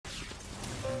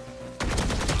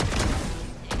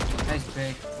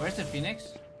Big. Where's the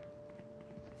Phoenix?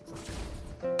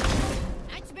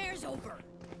 Nightmare's over.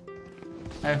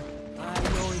 Oh. I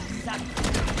know exactly.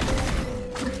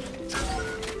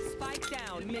 Spike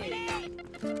down mid.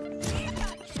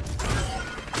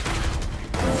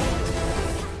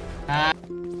 Ah.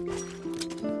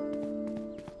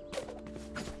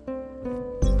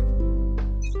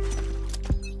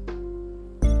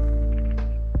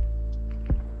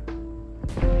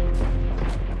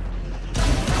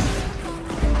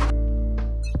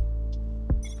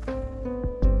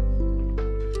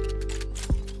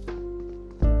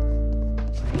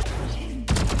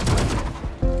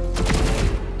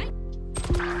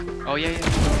 Oh yeah.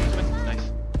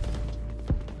 Nice.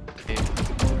 Okay.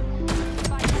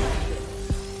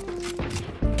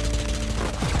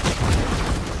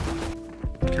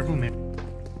 Careful, man.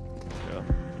 Yeah.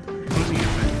 Closing it,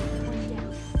 man.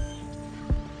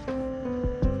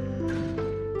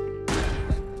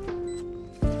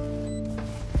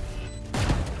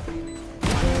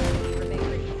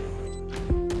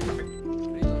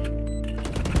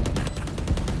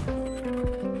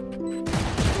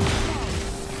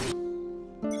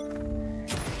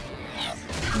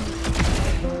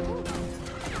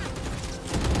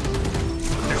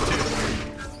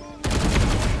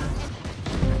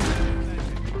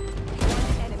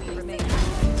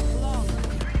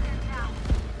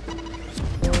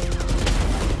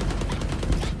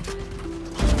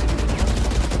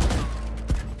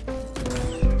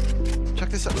 Check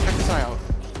this eye out.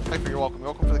 Hyper, you're welcome.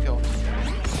 You're welcome for the kill.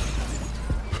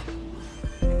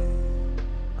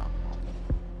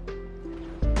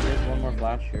 There's one more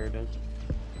flash here, it is.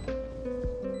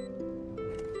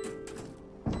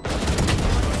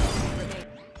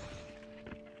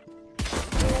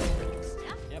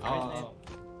 Yep, Oh.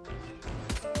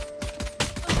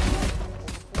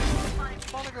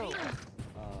 Spawn to go.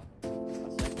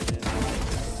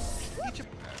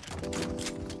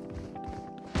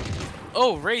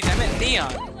 Oh, raze, I meant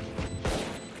neon.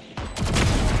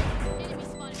 Enemy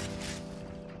spotted.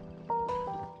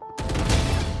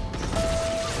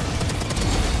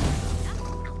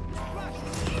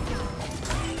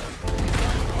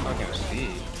 Okay, see.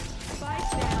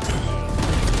 Spike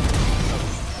down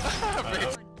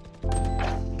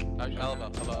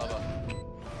Elbow.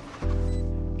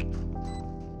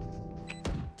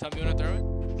 Tell me you wanna throw it?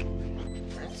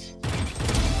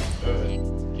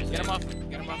 Get him off.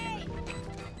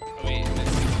 Oh wait,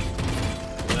 enemy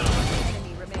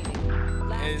remaining.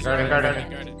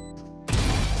 Guarded.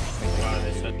 Wow,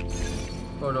 they said.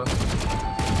 Hold on.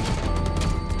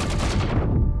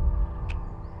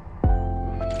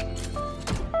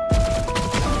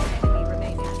 Enemy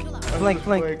remaining.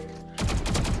 Flank.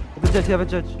 Have a judge, have a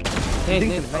judge. Hey,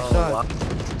 Nice shot.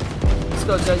 Let's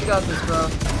go, Jett. You got this, bro.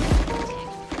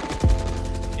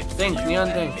 Think, neon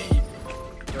think.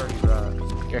 Dirty,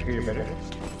 bro. Jackie, you're better.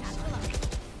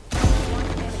 One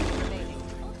enemy remaining.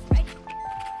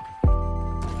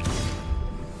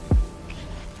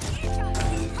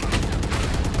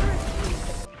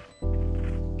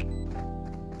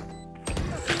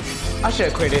 I should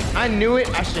have quit it. I knew it.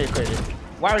 I should have quit it.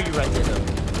 Why are you right there, though?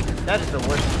 That is the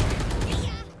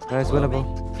worst. Nice,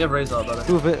 winnable. Give raise all, brother.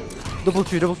 Two of it. Double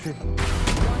tree.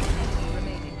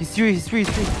 He's three.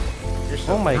 You're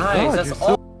so Oh my Nice, god, that's you're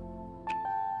all. so...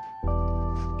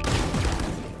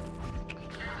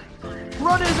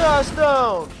 Run his ass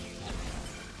down!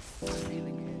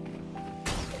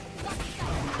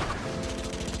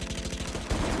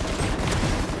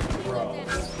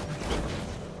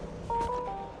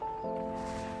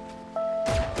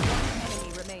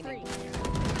 Enemy remaining.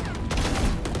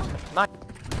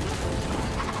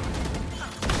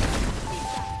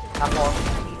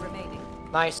 Enemy remaining.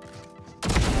 Nice.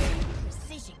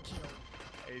 Precision kill.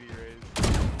 80 raise.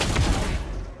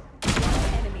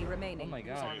 Enemy remaining. Oh my He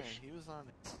was on gosh. it. He was on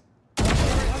it.